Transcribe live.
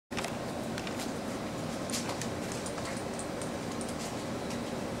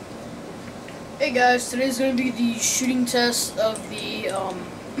Hey guys, today's going to be the shooting test of the,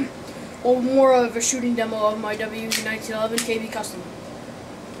 well, more of a shooting demo of my W1911 KB Custom.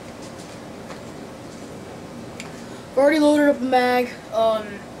 I've already loaded up a mag. I'm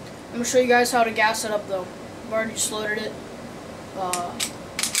going to show you guys how to gas it up though. I've already just loaded it.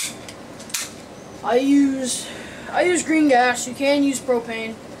 I use green gas. You can use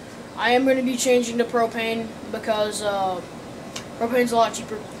propane. I am going to be changing to propane because propane's a lot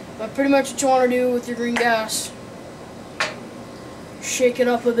cheaper. But pretty much what you want to do with your green gas, shake it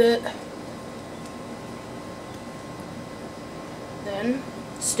up a bit, then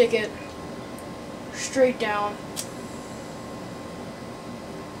stick it straight down.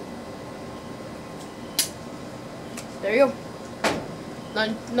 There you go.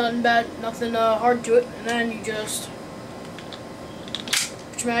 Nothing bad, nothing hard to it. And then you just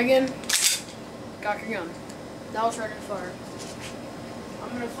put your mag in, got your gun. Now it's ready to fire.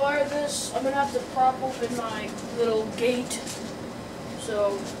 I'm going to fire this. I'm going to have to prop open my little gate.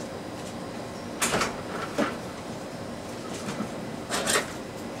 So,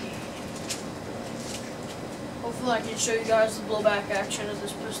 hopefully I can show you guys the blowback action of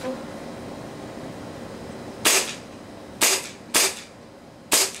this pistol.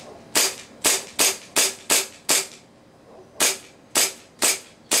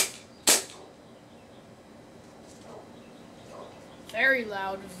 Very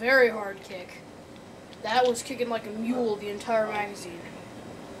loud, very hard kick. That was kicking like a mule the entire magazine.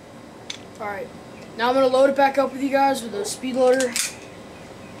 Alright, now I'm going to load it back up with you guys with a speed loader. Let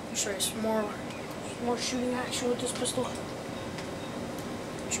me show you some more shooting action with this pistol.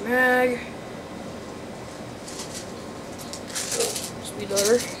 Put your mag. Speed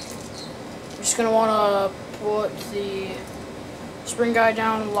loader. I'm just going to want to put the spring guide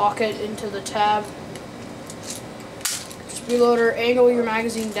down and lock it into the tab. Reloader, angle your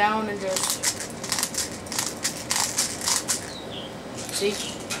magazine down and just see,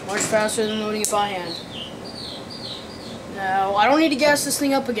 much faster than loading it by hand. Now I don't need to gas this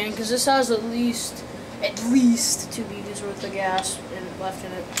thing up again because this has at least 2 BBs worth of gas left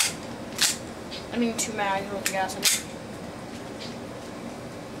in it. I mean 2 mags worth of gas in it.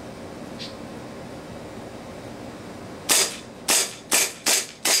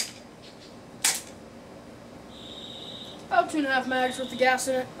 About 2.5 mags worth of gas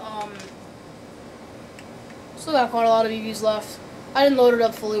in it. Still got quite a lot of BBs left. I didn't load it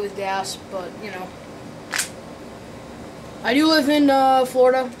up fully with gas, but you know. I do live in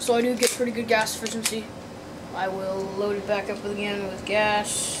Florida, so I do get pretty good gas efficiency. I will load it back up again with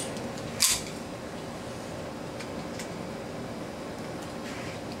gas.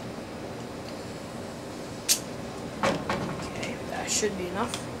 Okay, that should be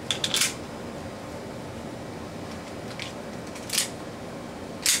enough.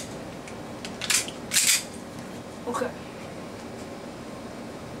 Okay.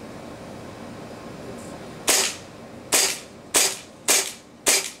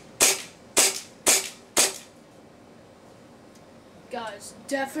 Guys,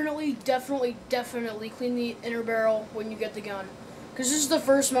 definitely clean the inner barrel when you get the gun. Because this is the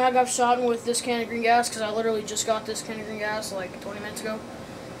first mag I've shot with this can of green gas, because I literally just got this can of green gas like 20 minutes ago.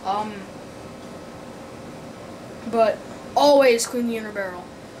 But always clean the inner barrel.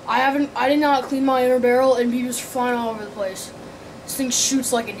 I did not clean my inner barrel and BBs were flying all over the place. This thing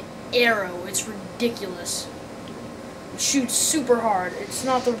shoots like an arrow. It's ridiculous. It shoots super hard. It's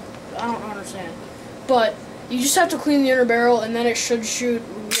not the, I don't understand. But you just have to clean the inner barrel and then it should shoot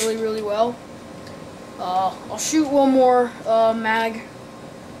really well. I'll shoot one more mag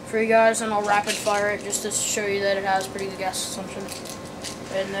for you guys and I'll rapid fire it just to show you that it has pretty good gas consumption.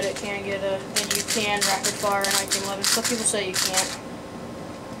 And that it can get and you can rapid fire a 1911. Some people say you can't.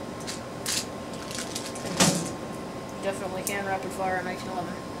 Definitely can rapid fire a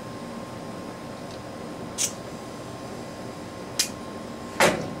 1911.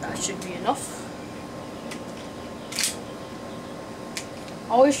 That should be enough.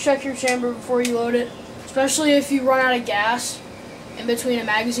 Always check your chamber before you load it, especially if you run out of gas in between a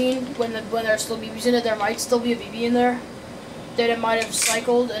magazine. When there's still BBs in it, there might still be a BB in there that it might have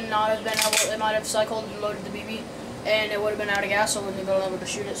cycled and not have been able. It might have cycled and loaded the BB, and it would have been out of gas, so I wouldn't have been able to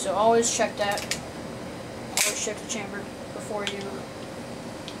shoot it. So always check that. Always check the chamber before you,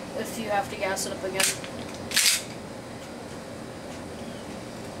 if you have to gas it up again.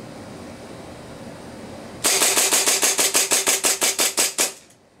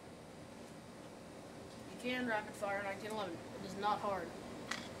 You can rapid fire 1911. It is not hard.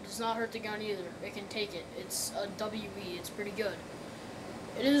 It does not hurt the gun either. It can take it. It's a WE. It's pretty good.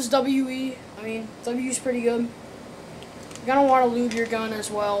 It is WE. I mean, W is pretty good. You're going to want to lube your gun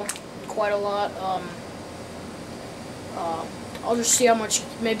as well. quite a lot. I'll just see how much,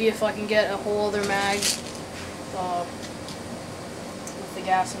 maybe if I can get a whole other mag with the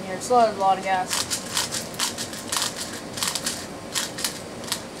gas in here. It's a lot of gas.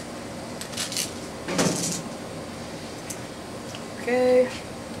 Okay.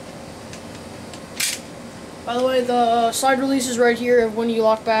 By the way, the side release is right here. When you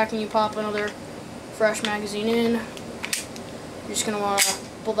lock back and you pop another fresh magazine in, you're just going to want to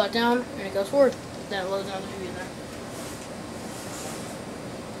pull that down and it goes forward. Then it loads another BB in there.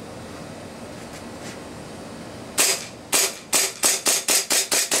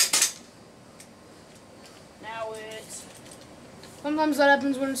 Now sometimes that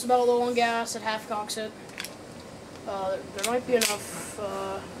happens when it's about low on gas, it half cocks it. There might be enough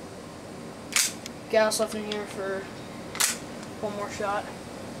gas left in here for one more shot.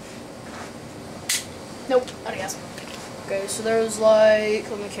 Nope, out of gas. Okay, so there's like,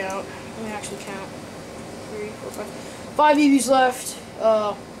 let me actually count. 3, 4, 5. 5 BBs left.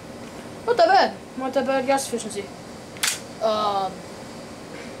 Not that bad. Not that bad gas efficiency.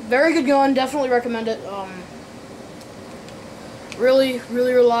 Very good gun, definitely recommend it. Really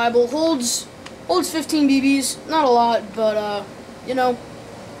reliable. Holds 15 BBs, not a lot, but you know,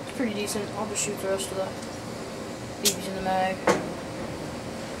 it's pretty decent. I'll just shoot the rest of the BBs in the mag.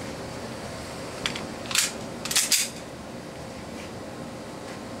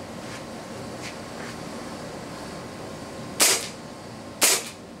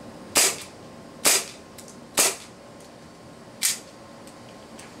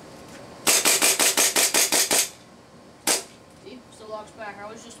 See, still locks back. I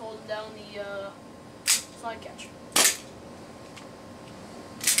was just holding down the slide catch.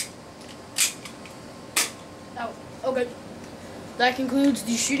 Oh, okay. That concludes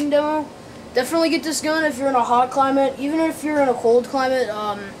the shooting demo. Definitely get this gun if you're in a hot climate. Even if you're in a cold climate,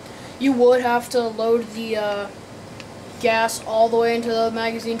 you would have to load the gas all the way into the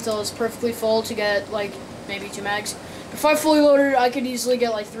magazine until it's perfectly full to get like maybe 2 mags. If I fully loaded, I could easily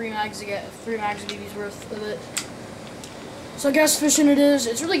get like 3 mags of BBs worth of it. So gas efficient it is.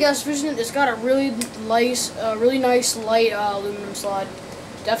 It's really gas efficient. It's got a really nice light aluminum slide.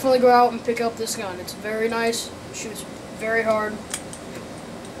 Definitely go out and pick up this gun. It's very nice. It shoots very hard,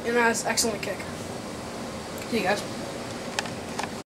 and it has excellent kick. See you guys.